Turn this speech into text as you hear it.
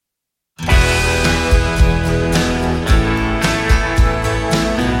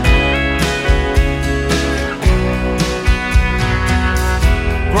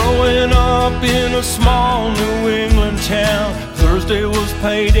a small New England town. Thursday was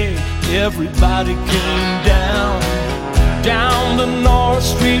payday, everybody came down. Down the North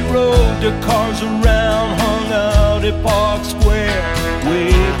Street Road, the cars around hung out at Park Square.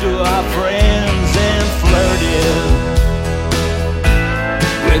 Waved to our friends and flirted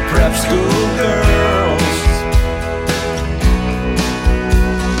with prep school girls.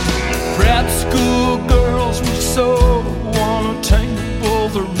 Prep school girls were so unattainable.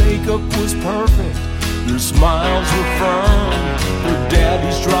 Their makeup was perfect, their smiles were firm. Their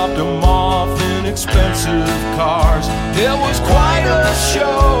daddies dropped them off in expensive cars. It was quite a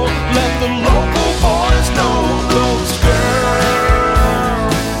show, let the local boys know. Those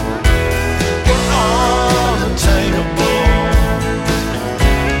girls were unattainable.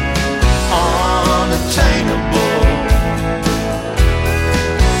 Unattainable.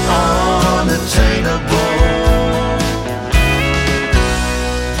 Unattainable.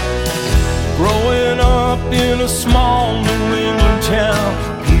 Growing up in a small New England town,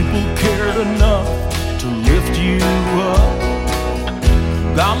 people cared enough to lift you up.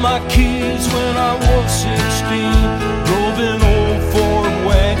 Got my keys when I was 16, drove an old Ford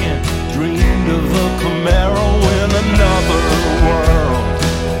wagon, dreamed of a Camaro in another world.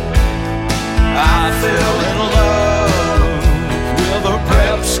 I fell in love with a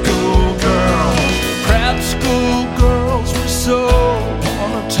prep school girl. Prep school girls were so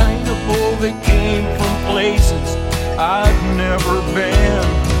unattainable. They came from places I'd never been,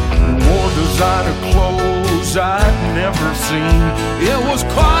 wore designer clothes I'd never seen. It was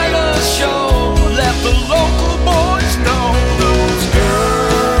quite a show, let the local boys know. Those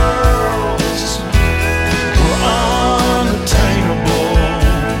girls were unattainable.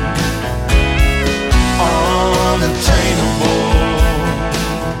 Unattainable.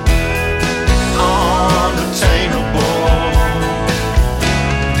 Unattainable.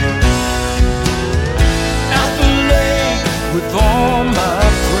 At the lake with all my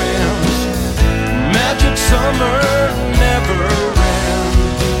friends, magic summer never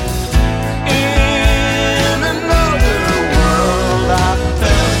ends. In another world I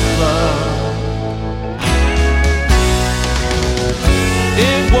fell in love.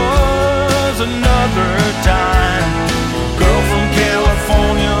 It was another time. Girl from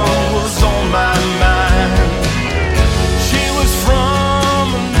California was on my mind. She was from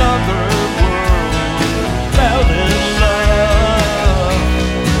another world. Fell in love.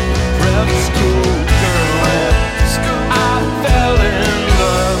 Prep school girl. I fell in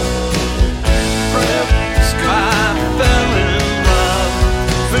love. Prep school. I fell in love.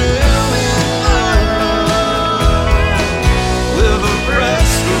 Fell in love with a prep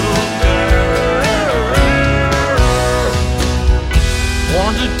school girl.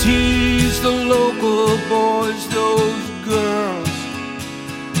 Want to tease the local boys, those girls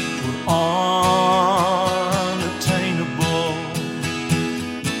were unattainable.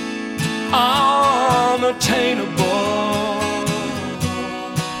 Unattainable.